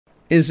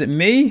Is it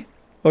me?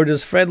 Or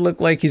does Fred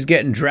look like he's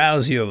getting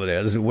drowsy over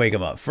there? Does it wake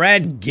him up?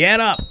 Fred, get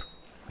up!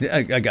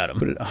 I got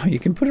him. Oh, you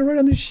can put it right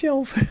on the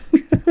shelf.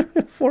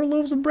 4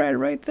 loaves of bread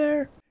right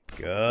there.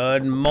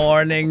 Good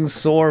morning,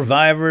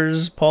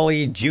 survivors.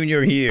 Paulie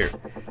Jr. here.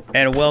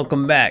 And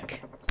welcome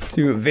back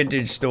to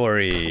Vintage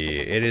Story.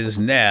 It is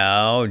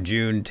now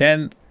June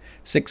 10th,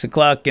 6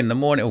 o'clock in the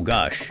morning. Oh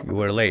gosh, you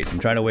were late. I'm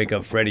trying to wake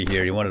up Freddy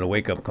here. He wanted a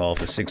wake-up call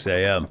for 6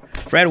 a.m.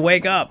 Fred,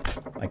 wake up!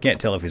 I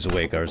can't tell if he's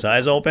awake. Are his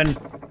eyes open?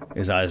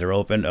 His eyes are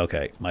open?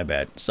 Okay, my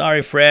bad.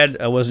 Sorry, Fred.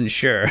 I wasn't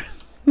sure.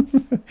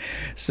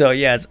 So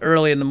yeah, it's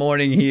early in the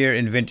morning here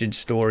in Vintage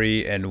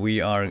Story, and we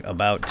are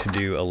about to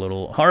do a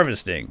little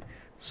harvesting.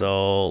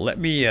 So let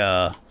me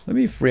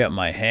free up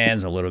my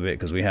hands a little bit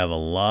because we have a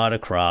lot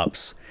of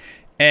crops,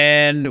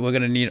 and we're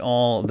gonna need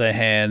all the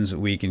hands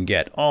we can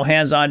get. All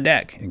hands on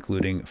deck,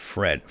 including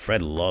Fred.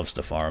 Fred loves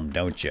to farm,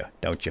 don't you?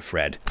 Don't you,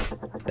 Fred?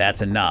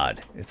 That's a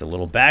nod. It's a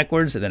little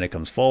backwards, and then it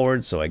comes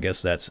forward. So I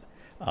guess that's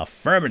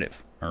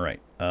affirmative. All right.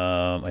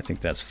 I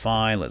think that's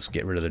fine. Let's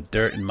get rid of the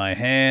dirt in my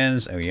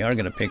hands, and we are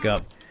gonna pick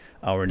up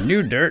our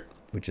new dirt,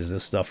 which is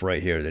this stuff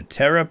right here, the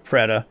Terra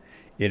Preta.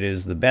 It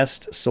is the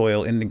best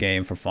soil in the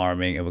game for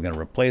farming, and we're going to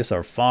replace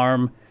our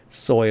farm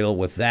soil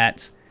with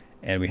that.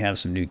 And we have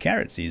some new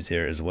carrot seeds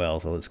here as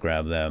well, so let's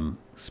grab them.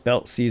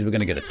 Spelt seeds, we're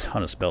going to get a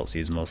ton of spelt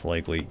seeds most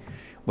likely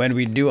when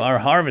we do our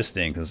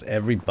harvesting, because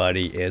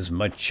everybody is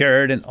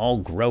matured and all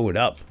grown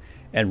up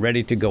and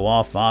ready to go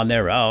off on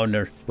their own,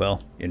 or,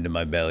 well, into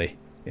my belly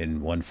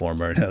in one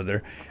form or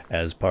another,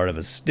 as part of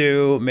a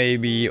stew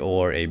maybe,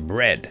 or a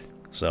bread.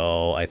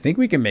 So I think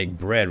we can make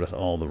bread with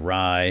all the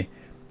rye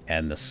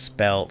and the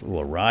spelt. Ooh,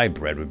 a rye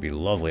bread would be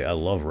lovely. I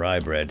love rye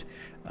bread.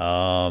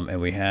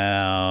 And we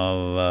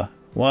have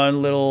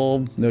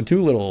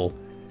two little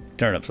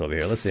turnips over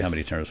here. Let's see how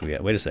many turnips we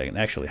get. Wait a second.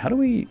 Actually, how do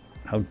we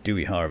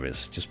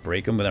harvest? Just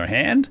break them with our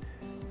hand?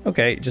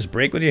 Okay, just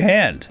break with your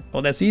hand.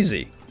 Oh, that's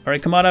easy. All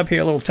right, come on up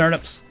here, little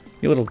turnips.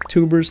 You little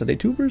tubers. Are they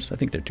tubers? I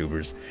think they're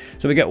tubers.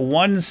 So we got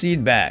 1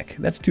 seed back.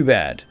 That's too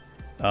bad.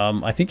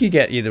 I think you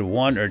get either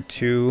 1 or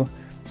 2.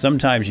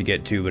 Sometimes you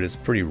get 2, but it's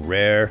pretty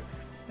rare.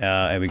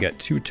 And we got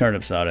 2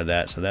 turnips out of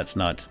that, so that's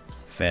not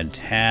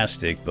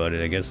fantastic, but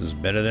I guess it's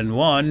better than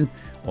 1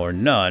 or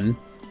none.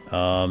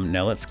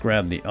 Now let's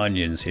grab the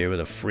onions here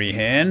with a free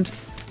hand,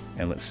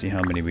 and let's see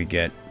how many we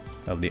get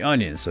of the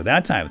onions. So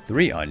that time,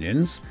 3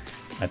 onions.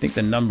 I think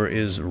the number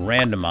is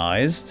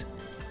randomized,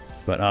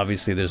 but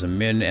obviously there's a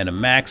min and a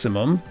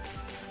maximum.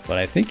 But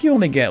I think you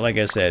only get, like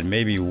I said,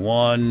 maybe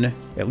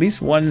at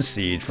least 1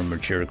 seed from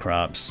mature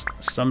crops.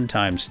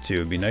 Sometimes 2.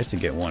 It'd be nice to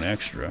get 1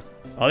 extra.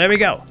 Oh, there we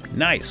go.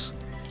 Nice.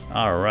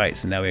 All right,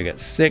 so now we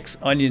got 6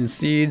 onion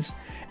seeds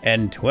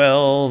and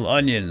 12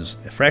 onions.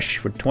 Fresh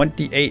for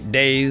 28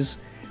 days.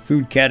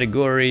 Food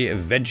category,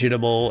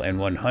 vegetable, and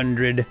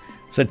 100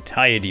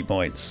 satiety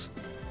points.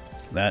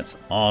 That's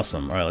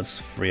awesome. All right, let's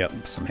free up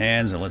some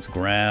hands and let's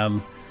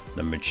grab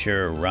the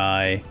mature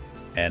rye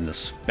and the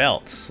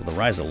spelt. So the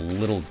rye's a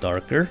little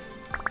darker.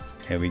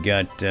 And we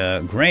got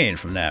grain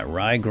from that,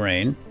 rye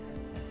grain.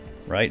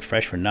 Right,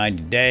 fresh for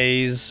 90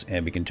 days.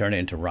 And we can turn it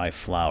into rye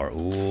flour.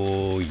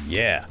 Ooh,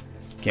 yeah.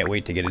 Can't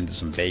wait to get into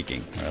some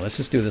baking. All right, let's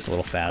just do this a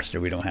little faster.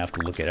 We don't have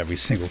to look at every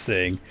single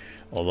thing.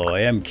 Although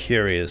I am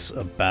curious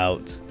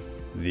about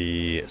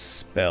the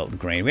spelt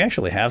grain. We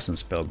actually have some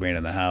spelt grain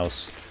in the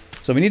house.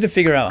 So we need to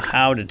figure out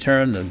how to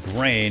turn the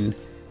grain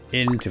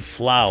into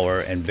flour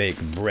and bake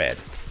bread.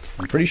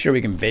 I'm pretty sure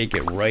we can bake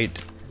it right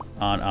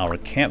on our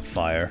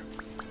campfire,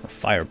 or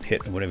fire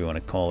pit, or whatever you want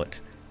to call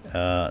it.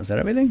 Is that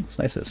everything? It's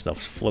nice that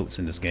stuff floats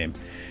in this game.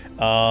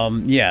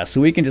 Yeah,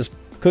 so we can just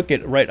cook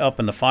it right up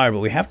in the fire, but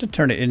we have to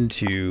turn it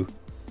into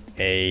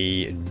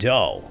a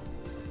dough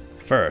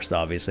first,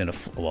 obviously,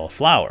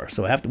 flour.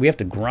 So we have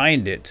to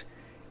grind it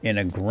in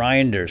a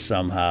grinder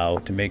somehow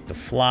to make the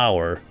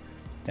flour,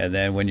 and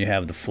then when you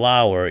have the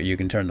flour, you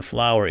can turn the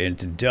flour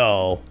into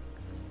dough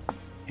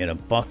in a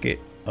bucket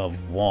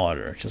of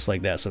water, just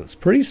like that. So it's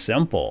pretty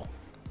simple,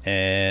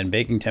 and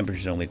baking temperature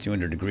is only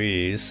 200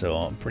 degrees, so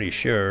I'm pretty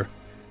sure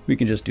we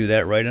can just do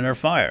that right in our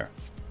fire.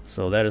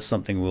 So that is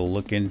something we'll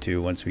look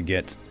into once we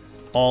get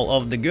all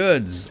of the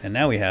goods. And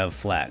now we have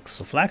flax.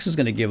 So flax is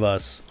going to give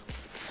us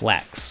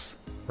flax,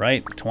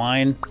 right?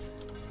 Twine.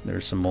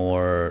 There's some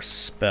more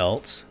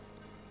spelt,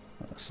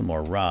 some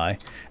more rye.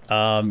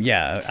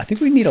 Yeah, I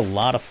think we need a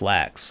lot of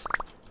flax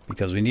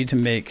because we need to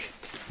make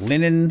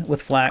linen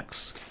with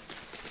flax.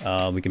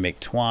 We can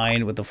make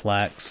twine with the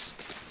flax,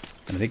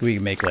 and I think we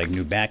can make like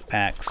new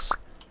backpacks.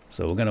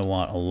 So we're gonna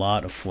want a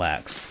lot of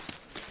flax.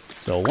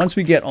 So once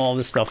we get all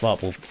this stuff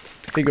up, we'll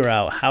figure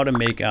out how to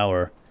make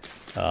our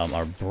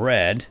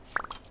bread,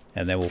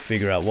 and then we'll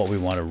figure out what we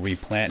want to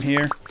replant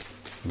here.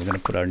 We're gonna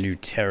put our new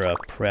Terra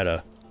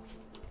Preta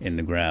in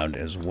the ground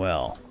as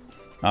well.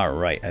 All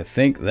right, I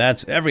think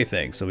that's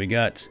everything. So we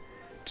got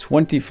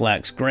 20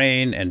 flax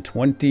grain and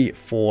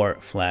 24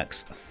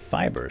 flax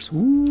fibers.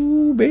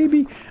 Ooh,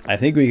 baby. I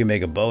think we can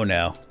make a bow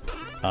now.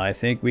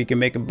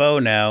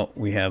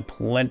 We have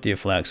plenty of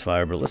flax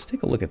fiber. Let's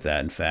take a look at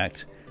that, in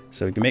fact.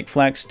 So we can make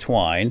flax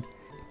twine.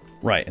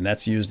 Right, and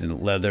that's used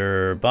in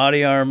leather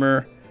body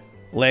armor,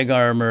 leg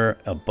armor,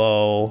 a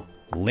bow,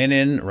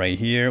 linen right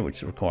here,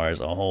 which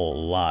requires a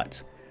whole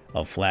lot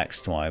of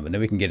flax twine. But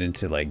then we can get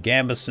into like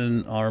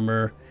gambeson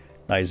armor,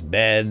 nice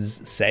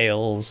beds,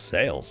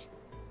 sails.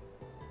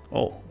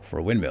 Oh, for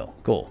a windmill.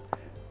 Cool.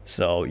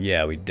 So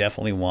yeah, we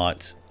definitely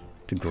want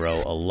to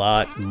grow a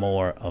lot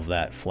more of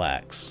that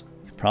flax.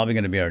 It's probably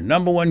going to be our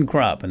 #1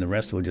 crop, and the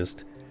rest will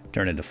just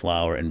turn into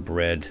flour and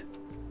bread.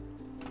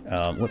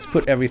 Let's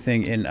put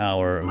everything in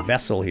our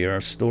vessel here,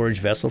 our storage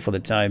vessel for the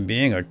time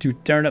being, our 2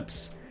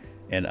 turnips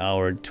and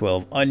our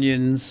 12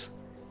 onions.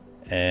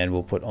 And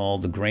we'll put all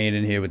the grain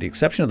in here with the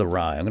exception of the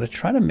rye. I'm going to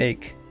try to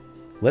make,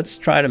 let's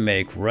try to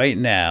make right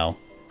now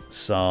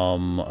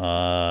some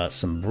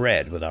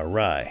bread with our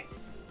rye.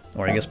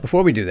 Or I guess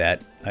before we do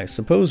that, I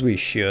suppose we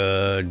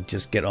should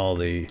just get all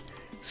the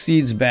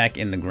seeds back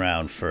in the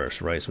ground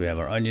first, right? So we have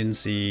our onion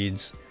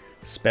seeds,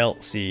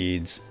 spelt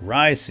seeds,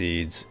 rye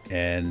seeds,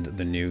 and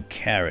the new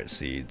carrot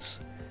seeds.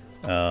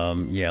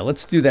 Yeah,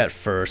 let's do that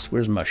first.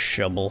 Where's my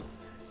shovel?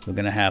 We're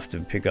gonna have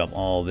to pick up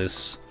all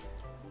this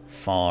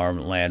farm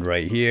land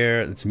right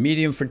here. It's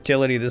medium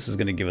fertility. This is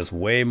gonna give us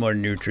way more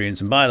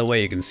nutrients. And by the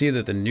way, you can see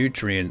that the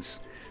nutrients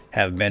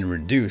have been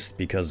reduced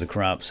because the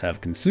crops have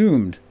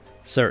consumed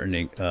certain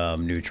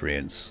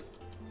nutrients.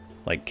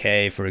 Like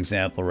K, for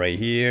example, right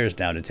here is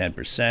down to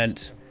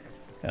 10%.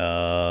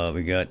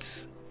 We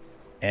got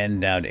N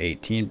down to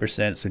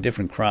 18%. So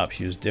different crops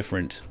use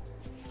different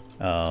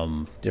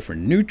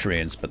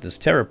nutrients, but this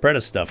Terra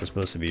Preta stuff is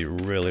supposed to be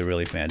really,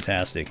 really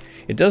fantastic.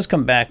 It does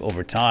come back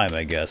over time,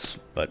 I guess,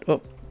 but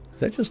oh, is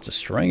that just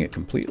destroying it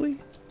completely?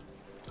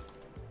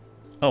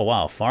 Oh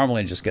wow,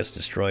 farmland just gets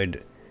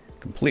destroyed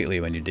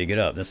completely when you dig it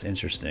up. That's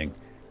interesting.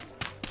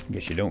 I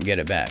guess you don't get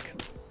it back.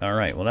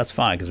 Alright, well that's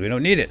fine because we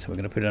don't need it. So we're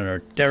going to put it on our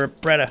Terra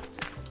Preta.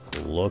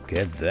 Look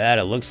at that.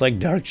 It looks like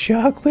dark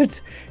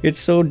chocolate. It's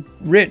so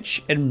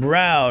rich and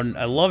brown.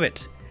 I love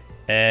it.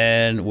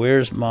 And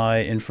where's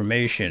my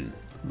information?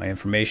 My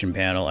information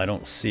panel. I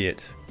don't see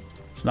it.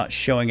 It's not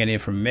showing any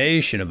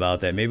information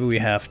about that. Maybe we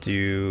have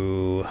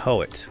to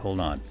hoe it. Hold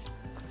on.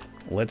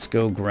 Let's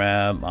go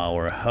grab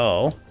our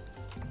hoe.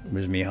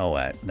 Where's me hoe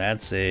at?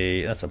 That's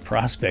a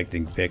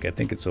prospecting pick. I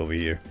think it's over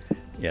here.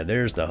 Yeah,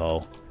 there's the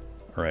hoe.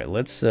 All right,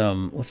 let's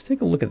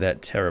take a look at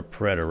that Terra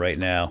Preta right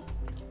now.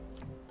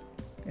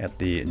 At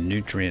the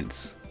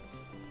nutrients.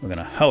 We're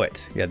gonna hoe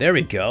it. Yeah, there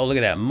we go. Look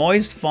at that.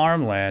 Moist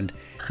farmland.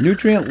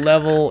 Nutrient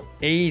level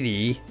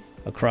 80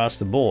 across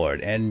the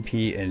board. N,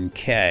 P, and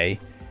K.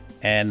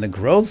 And the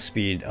growth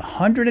speed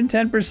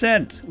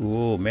 110%.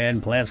 Ooh, man,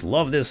 plants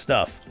love this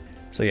stuff.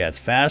 So yeah, it's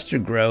faster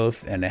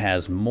growth and it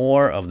has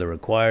more of the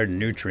required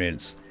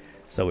nutrients.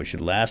 So it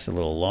should last a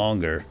little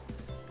longer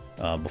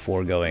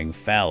before going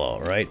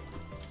fallow, right?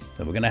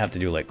 So we're gonna have to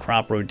do like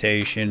crop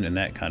rotation and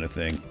that kind of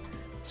thing.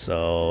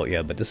 So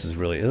yeah, but this is a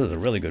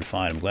really good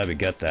find. I'm glad we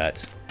got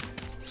that.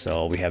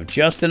 So we have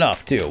just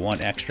enough too,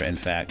 1 extra in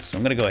fact. So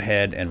I'm gonna go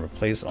ahead and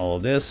replace all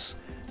of this.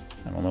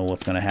 I don't know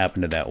what's gonna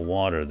happen to that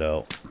water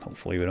though.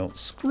 Hopefully we don't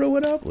screw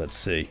it up. Let's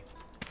see.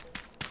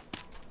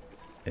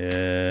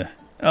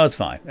 Oh, it's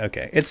fine.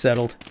 Okay, it's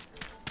settled.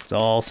 It's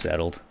all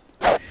settled.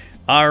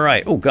 All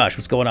right. Oh gosh,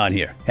 what's going on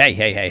here?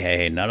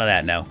 Hey, none of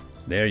that now.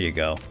 There you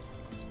go.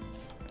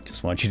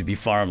 Just want you to be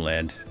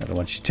farmland. I don't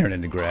want you to turn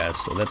into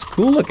grass. So that's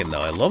cool looking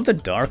though. I love the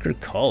darker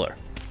color.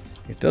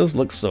 It does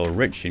look so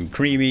rich and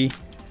creamy.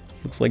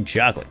 Looks like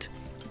chocolate.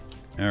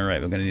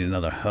 Alright, we're going to need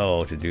another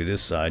hoe to do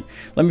this side.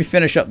 Let me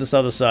finish up this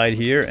other side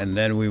here and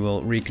then we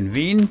will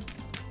reconvene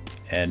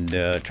and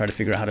try to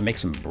figure out how to make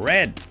some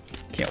bread.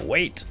 Can't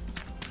wait.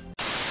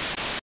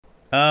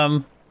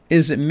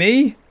 Is it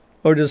me?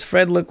 Or does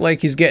Fred look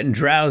like he's getting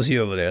drowsy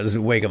over there? Does it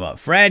wake him up?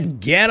 Fred,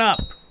 get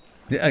up!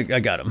 I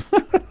got him.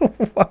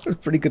 That was a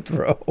pretty good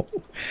throw.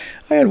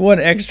 I had 1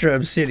 extra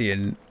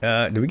obsidian.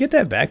 Do we get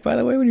that back, by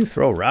the way, when you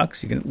throw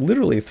rocks? You can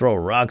literally throw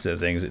rocks at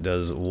things. It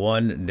does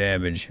 1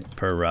 damage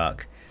per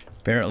rock.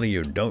 Apparently,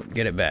 you don't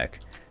get it back.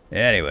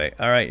 Anyway,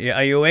 all right.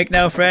 Are you awake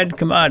now, Fred?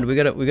 Come on, we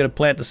gotta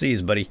plant the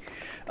seeds, buddy.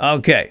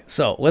 Okay,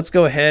 so let's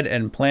go ahead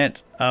and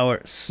plant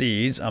our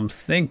seeds. I'm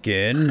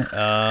thinking,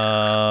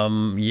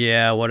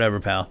 yeah, whatever,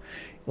 pal.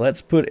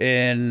 Let's put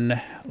in,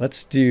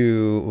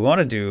 we want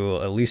to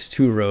do at least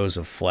 2 rows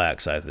of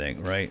flax, I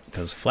think, right?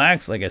 Because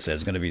flax, like I said,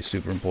 is going to be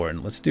super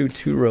important. Let's do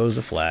 2 rows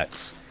of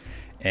flax.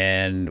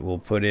 And we'll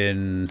put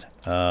in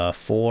 4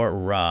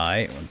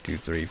 rye. 1, 2,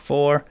 3,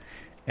 4.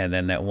 And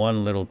then that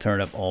 1 little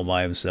turnip all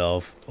by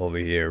himself over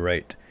here,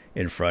 right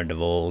in front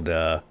of old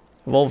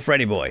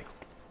Freddy boy.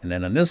 And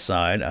then on this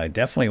side, I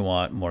definitely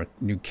want more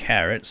new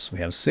carrots. We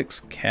have 6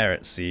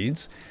 carrot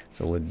seeds.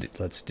 So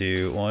let's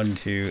do 1,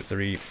 2,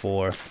 3,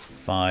 4,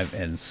 5,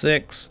 and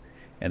 6.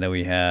 And then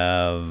we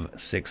have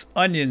 6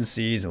 onion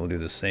seeds. And we'll do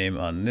the same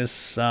on this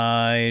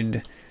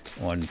side.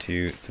 1,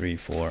 2, 3,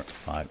 4,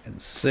 5,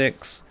 and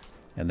 6.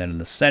 And then in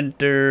the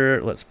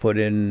center, let's put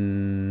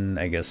in,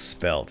 I guess,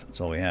 spelt.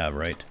 That's all we have,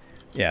 right?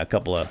 Yeah, a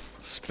couple of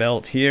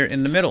spelt here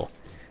in the middle.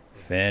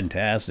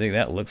 Fantastic.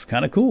 That looks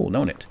kind of cool,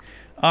 don't it?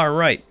 All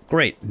right,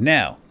 great.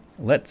 Now,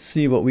 let's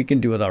see what we can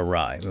do with our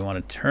rye. We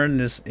want to turn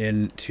this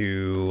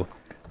into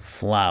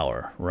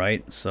flour,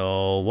 right?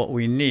 So what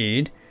we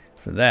need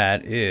for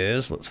that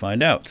is, let's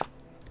find out.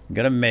 I'm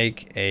gonna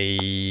make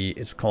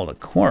it's called a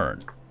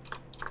quern,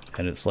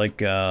 and it's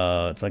like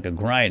a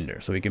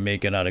grinder. So we can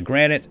make it out of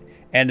granite,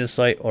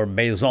 andesite, or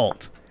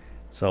basalt.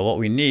 So what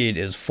we need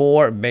is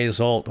 4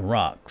 basalt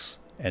rocks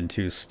and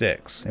 2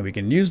 sticks, and we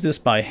can use this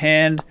by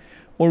hand,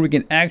 or we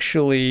can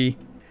actually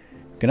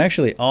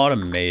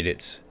automate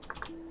it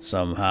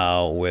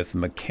somehow with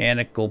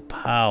mechanical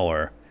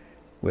power,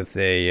 with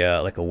a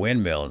like a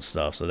windmill and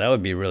stuff. So that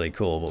would be really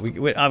cool, but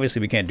we obviously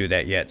we can't do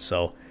that yet.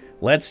 So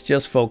let's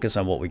just focus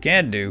on what we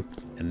can do,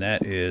 and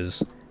that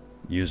is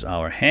use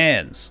our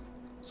hands.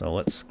 So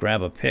let's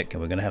grab a pick,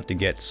 and we're gonna have to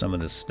get some of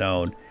this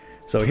stone.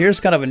 So here's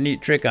kind of a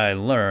neat trick I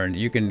learned.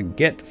 You can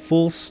get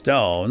full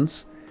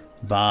stones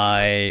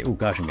by, oh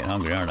gosh, I'm getting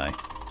hungry, aren't I?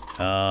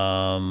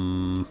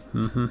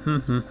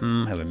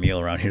 Have a meal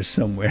around here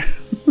somewhere.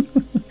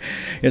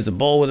 Here's a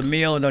bowl with a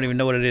meal. I don't even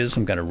know what it is.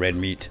 Some kind of red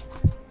meat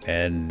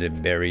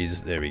and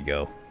berries. There we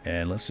go.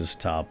 And let's just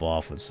top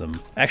off with some,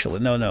 actually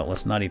no,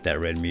 let's not eat that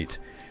red meat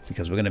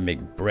because we're gonna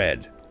make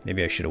bread.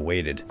 Maybe I should have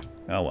waited.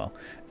 Oh well.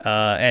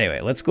 Anyway,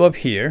 let's go up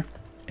here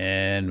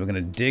and we're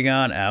gonna dig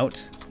on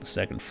out the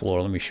second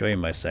floor. Let me show you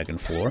my second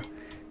floor.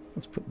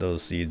 Let's put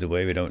those seeds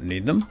away. We don't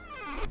need them.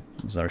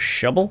 This is our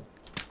shovel,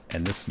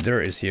 and this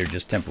dirt is here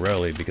just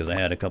temporarily because I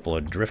had a couple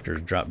of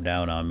drifters drop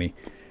down on me.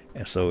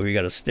 And so we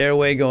got a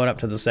stairway going up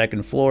to the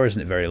second floor.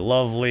 Isn't it very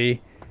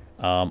lovely?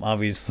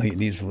 Obviously it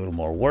needs a little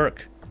more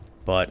work,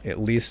 but at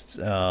least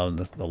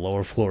the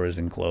lower floor is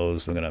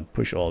enclosed. We're gonna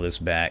push all this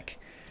back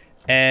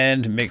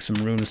and make some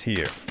rooms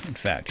here. In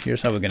fact,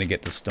 here's how we're gonna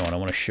get the stone. I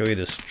want to show you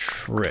this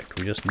trick.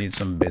 We just need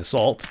some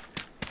basalt.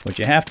 What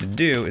you have to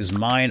do is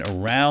mine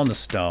around the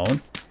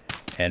stone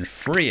and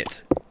free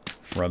it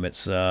from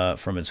its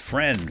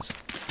friends,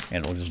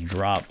 and it'll just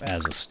drop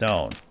as a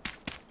stone.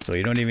 So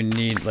you don't even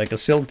need like a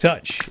silk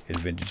touch in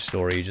Vintage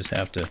Story. You just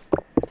have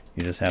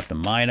to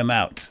mine them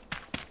out.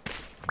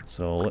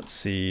 So let's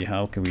see,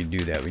 how can we do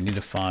that? We need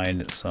to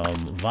find some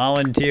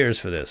volunteers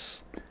for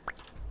this.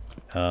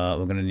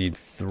 We're gonna need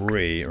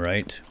 3,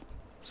 right?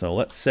 So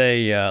let's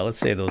say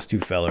those 2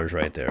 fellers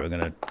right there. We're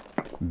gonna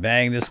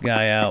bang this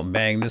guy out,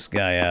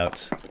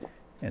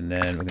 and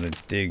then we're gonna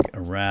dig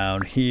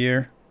around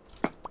here.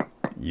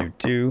 You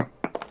 2.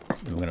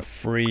 And we're gonna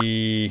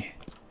free.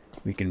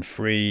 We can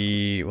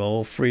free. Well,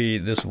 we'll free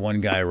this one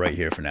guy right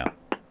here for now.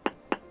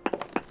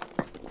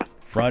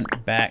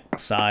 Front, back,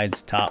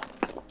 sides, top,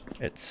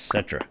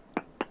 etc.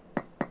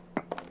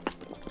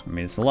 I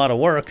mean, it's a lot of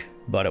work,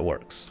 but it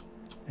works.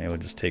 And we'll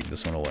just take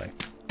this one away.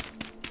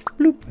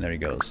 Bloop, and there he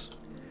goes.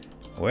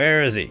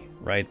 Where is he?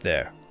 Right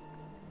there.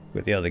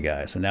 With the other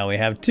guy. So now we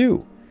have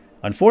 2.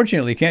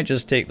 Unfortunately, you can't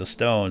just take the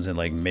stones and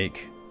like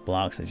make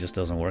blocks. It just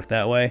doesn't work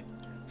that way.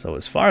 So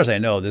as far as I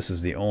know, this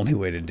is the only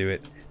way to do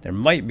it. There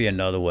might be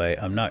another way.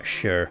 I'm not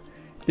sure.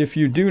 If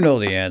you do know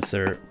the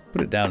answer,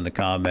 put it down in the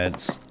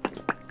comments.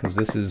 Because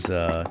this is,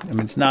 I mean,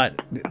 it's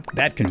not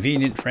that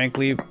convenient,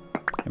 frankly.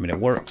 I mean, it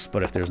works,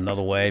 but if there's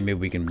another way, maybe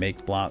we can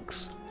make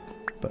blocks.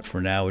 But for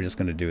now, we're just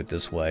going to do it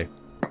this way.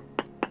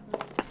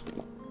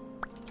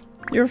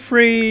 You're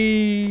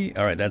free!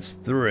 Alright, that's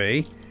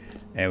 3.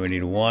 And we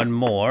need 1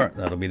 more.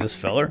 That'll be this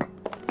feller.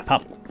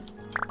 Pop.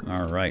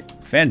 Alright,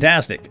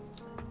 fantastic.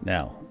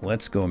 Now,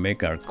 let's go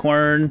make our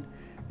quern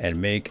and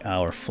make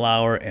our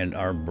flour and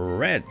our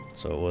bread.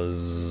 So it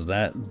was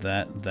that,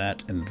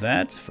 and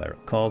that, if I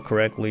recall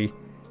correctly.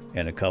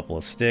 And a couple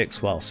of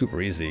sticks. Wow,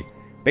 super easy.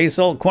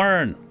 Basalt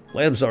quern.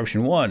 Light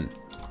absorption 1.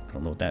 I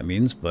don't know what that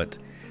means, but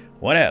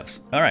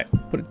whatevs. Alright,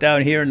 put it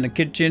down here in the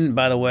kitchen.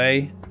 By the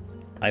way,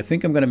 I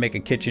think I'm going to make a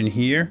kitchen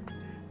here.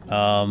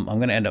 I'm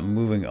going to end up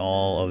moving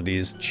all of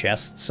these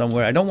chests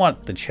somewhere. I don't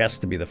want the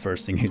chest to be the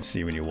first thing you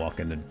see when you walk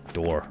in the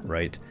door,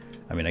 right?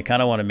 I mean, I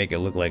kind of want to make it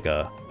look like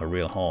a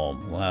real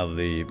home. We'll have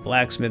the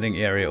blacksmithing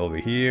area over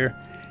here,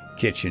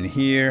 kitchen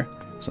here,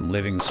 some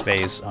living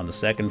space on the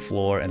second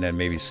floor, and then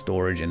maybe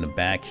storage in the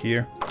back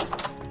here.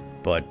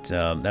 But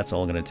that's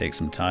all going to take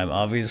some time,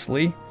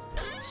 obviously.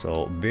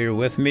 So bear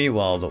with me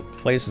while the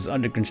place is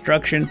under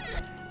construction.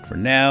 For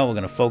now, we're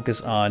going to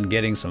focus on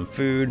getting some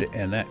food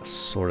and that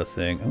sort of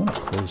thing. I'm going to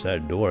close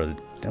that door.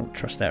 Don't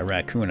trust that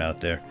raccoon out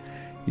there.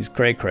 He's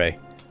cray-cray.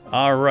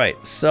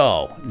 Alright,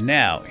 so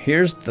now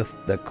here's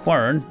the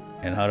quern,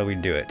 and how do we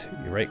do it?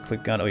 You right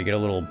click on it, oh, you get a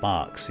little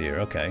box here,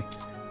 okay.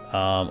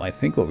 I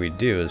think what we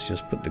do is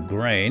just put the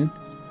grain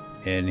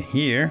in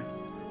here,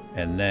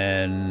 and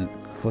then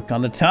click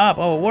on the top.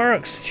 Oh, it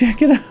works!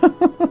 Check it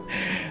out!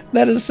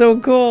 That is so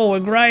cool! We're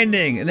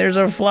grinding, and there's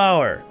our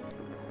flour.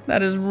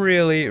 That is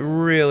really,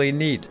 really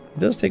neat. It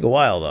does take a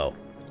while, though.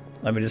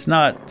 I mean, it's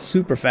not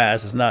super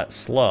fast, it's not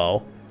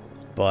slow,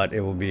 but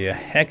it will be a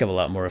heck of a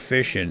lot more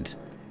efficient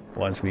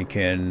once we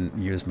can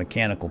use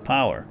mechanical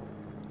power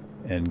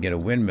and get a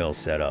windmill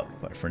set up.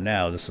 But for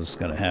now, this is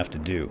going to have to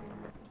do.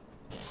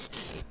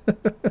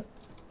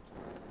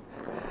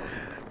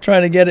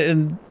 trying to get it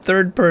in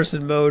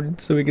third-person mode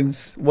so we can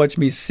watch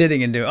me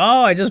sitting and do.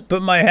 Oh, I just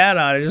put my hat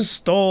on. I just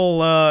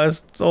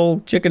stole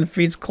Chicken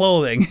Feet's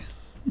clothing.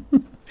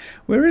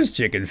 Where is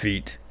Chicken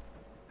Feet?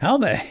 How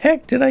the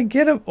heck did I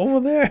get him over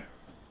there?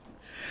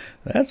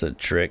 That's a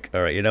trick.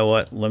 All right, you know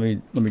what? Let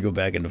me go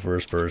back into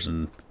first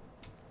person.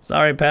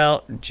 Sorry,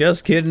 pal.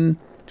 Just kidding.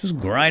 Just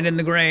grinding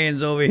the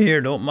grains over here.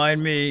 Don't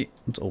mind me.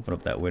 Let's open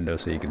up that window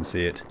so you can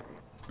see it.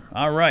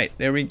 All right,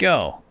 there we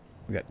go.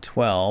 We got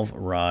 12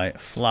 rye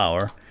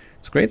flour.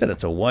 It's great that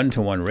it's a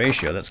 1-to-1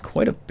 ratio. That's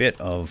quite a bit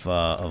of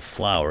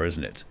flour,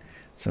 isn't it?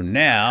 So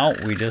now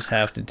we just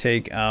have to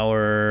take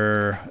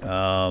our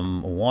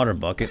water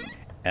bucket,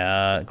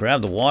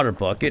 grab the water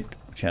bucket,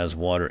 which has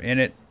water in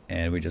it,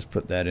 and we just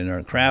put that in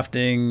our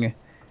crafting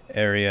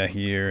area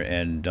here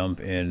and dump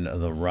in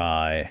the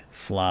rye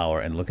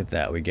flour. And look at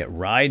that, we get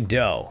rye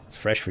dough. It's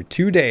fresh for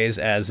 2 days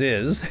as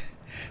is,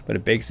 but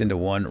it bakes into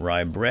 1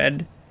 rye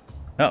bread.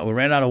 Oh, we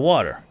ran out of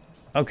water.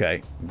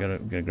 Okay, I'm gonna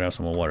grab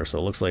some more water. So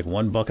it looks like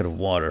 1 bucket of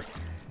water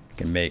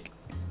can make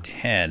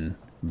 10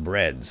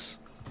 breads.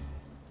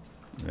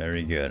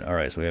 Very good. All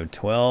right, so we have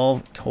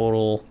 12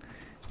 total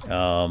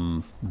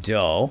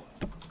dough.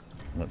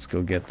 Let's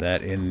go get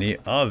that in the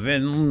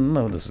oven.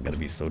 Oh, this is gonna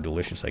be so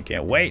delicious. I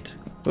can't wait.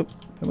 Oop,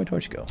 where'd my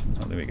torch go?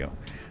 Oh, there we go.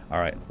 All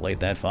right, light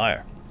that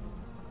fire.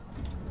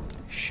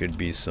 Should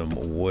be some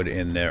wood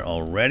in there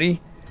already.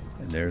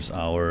 And there's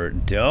our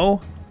dough.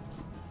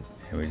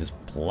 And we just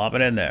plop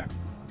it in there.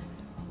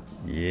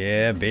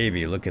 Yeah,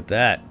 baby, look at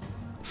that.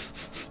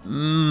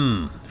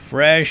 Mmm,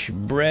 fresh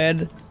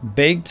bread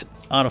baked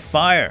on a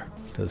fire.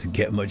 Doesn't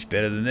get much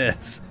better than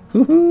this.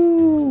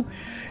 Woohoo!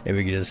 And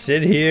we can just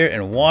sit here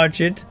and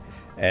watch it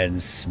and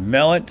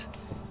smell it.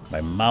 My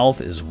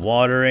mouth is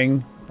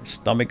watering. My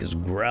stomach is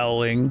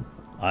growling.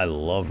 I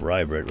love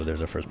rye bread. Well,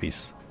 there's our first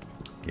piece.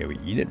 Okay, we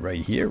eat it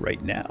right here,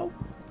 right now.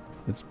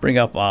 Let's bring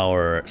up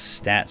our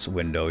stats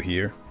window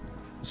here.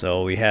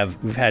 So we've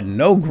had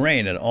no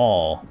grain at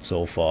all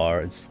so far.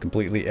 It's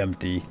completely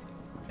empty.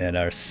 And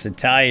our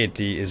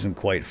satiety isn't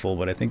quite full,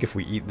 but I think if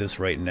we eat this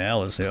right now,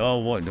 let's say, oh,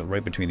 what,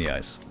 right between the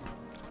eyes.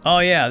 Oh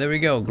yeah, there we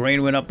go.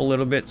 Grain went up a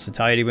little bit,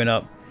 satiety went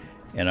up,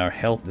 and our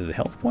health, did the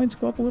health points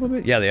go up a little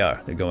bit? Yeah, they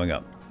are. They're going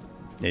up.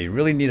 Yeah, you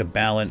really need a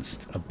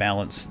balanced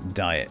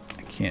diet.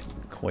 I can't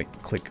quite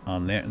click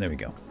on there. There we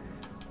go.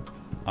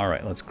 All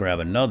right, let's grab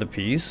another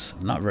piece.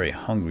 I'm not very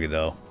hungry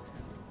though,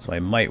 so I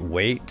might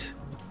wait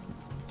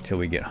till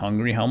we get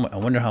hungry. I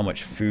wonder how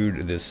much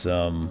food this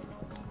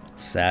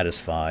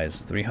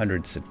satisfies.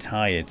 300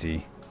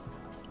 satiety.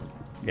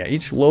 Yeah,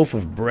 each loaf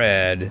of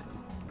bread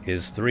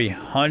is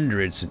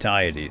 300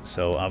 satiety.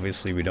 So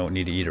obviously we don't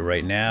need to eat it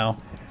right now.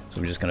 So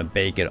we're just gonna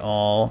bake it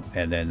all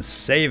and then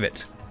save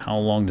it. How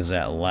long does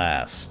that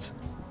last?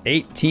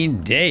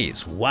 18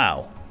 days.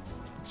 Wow.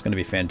 It's gonna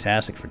be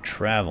fantastic for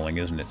traveling,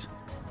 isn't it?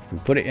 If we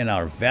put it in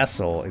our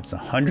vessel, it's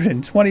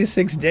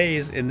 126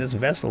 days in this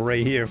vessel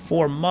right here.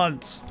 4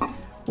 months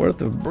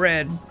worth of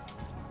bread.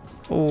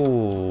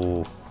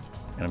 Oh.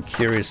 And I'm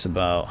curious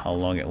about how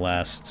long it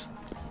lasts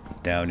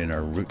down in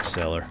our root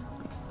cellar.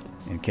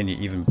 And can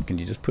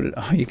you just put it,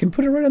 oh, you can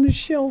put it right on the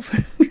shelf.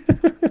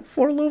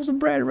 4 loaves of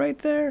bread right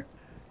there.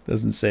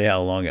 Doesn't say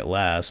how long it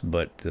lasts,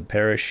 but the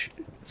perish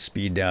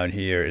speed down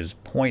here is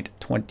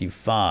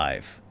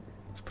 0.25.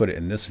 Let's put it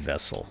in this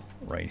vessel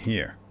right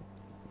here.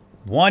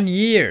 1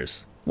 year.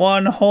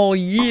 1 whole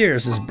year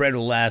this bread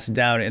will last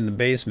down in the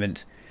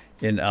basement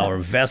in our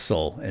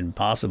vessel and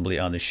possibly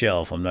on the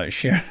shelf. I'm not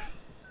sure.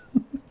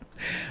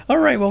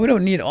 Alright, well, we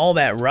don't need all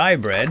that rye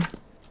bread.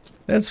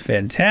 That's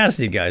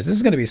fantastic, guys. This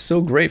is going to be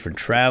so great for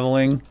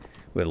traveling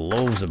with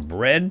loaves of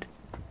bread.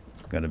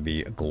 Going to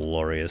be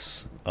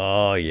glorious.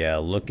 Oh, yeah,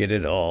 look at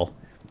it all.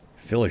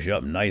 Fills you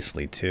up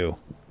nicely, too.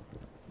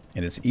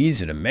 And it's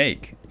easy to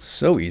make.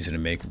 So easy to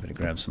make. I'm going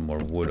to grab some more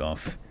wood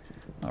off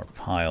our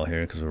pile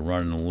here because we're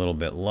running a little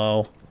bit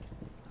low.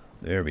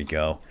 There we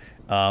go.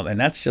 And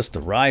that's just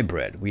the rye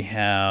bread. We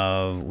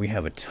have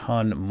a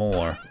ton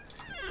more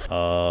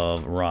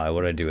of rye.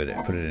 What did I do with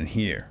it? Put it in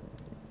here.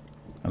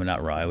 I mean,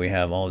 not rye. We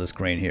have all this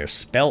grain here.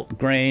 Spelt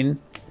grain.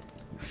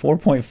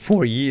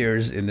 4.4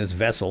 years in this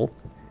vessel.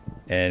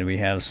 And we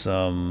have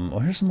some... oh,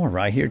 here's some more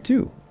rye here,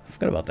 too.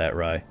 Forgot about that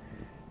rye.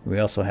 We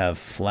also have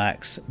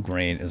flax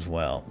grain as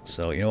well.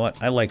 So, you know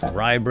what? I like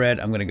rye bread.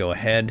 I'm going to go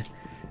ahead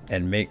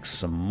and make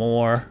some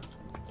more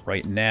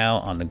right now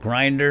on the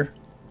grinder.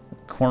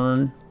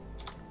 Quern.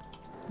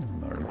 I'm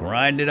going to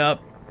grind it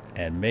up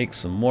and make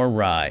some more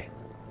rye.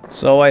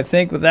 So I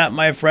think with that,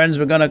 my friends,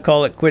 we're going to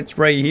call it quits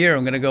right here.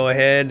 I'm going to go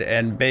ahead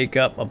and bake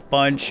up a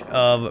bunch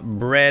of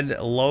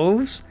bread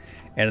loaves.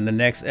 And in the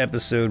next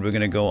episode, we're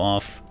going to go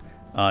off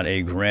on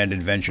a grand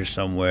adventure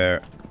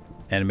somewhere.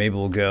 And maybe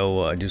we'll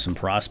go do some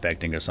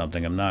prospecting or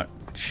something. I'm not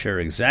sure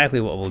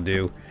exactly what we'll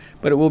do.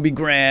 But it will be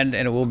grand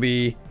and it will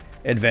be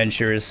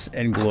adventurous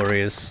and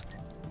glorious.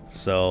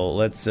 So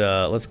let's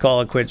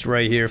call it quits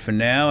right here for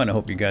now. And I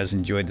hope you guys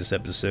enjoyed this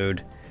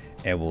episode.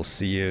 And we'll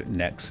see you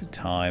next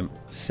time.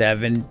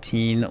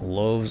 17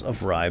 loaves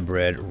of rye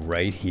bread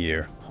right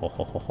here. Ho,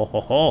 ho, ho, ho, ho,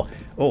 ho.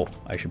 Oh,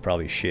 I should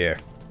probably share.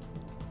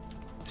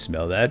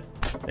 Smell that?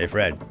 Hey,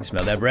 Fred, you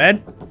smell that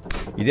bread?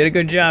 You did a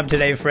good job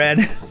today,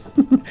 Fred.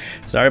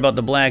 Sorry about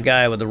the black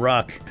eye with the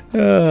rock.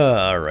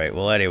 All right,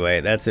 well,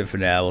 anyway, that's it for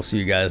now. We'll see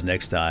you guys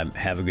next time.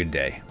 Have a good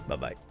day.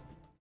 Bye-bye.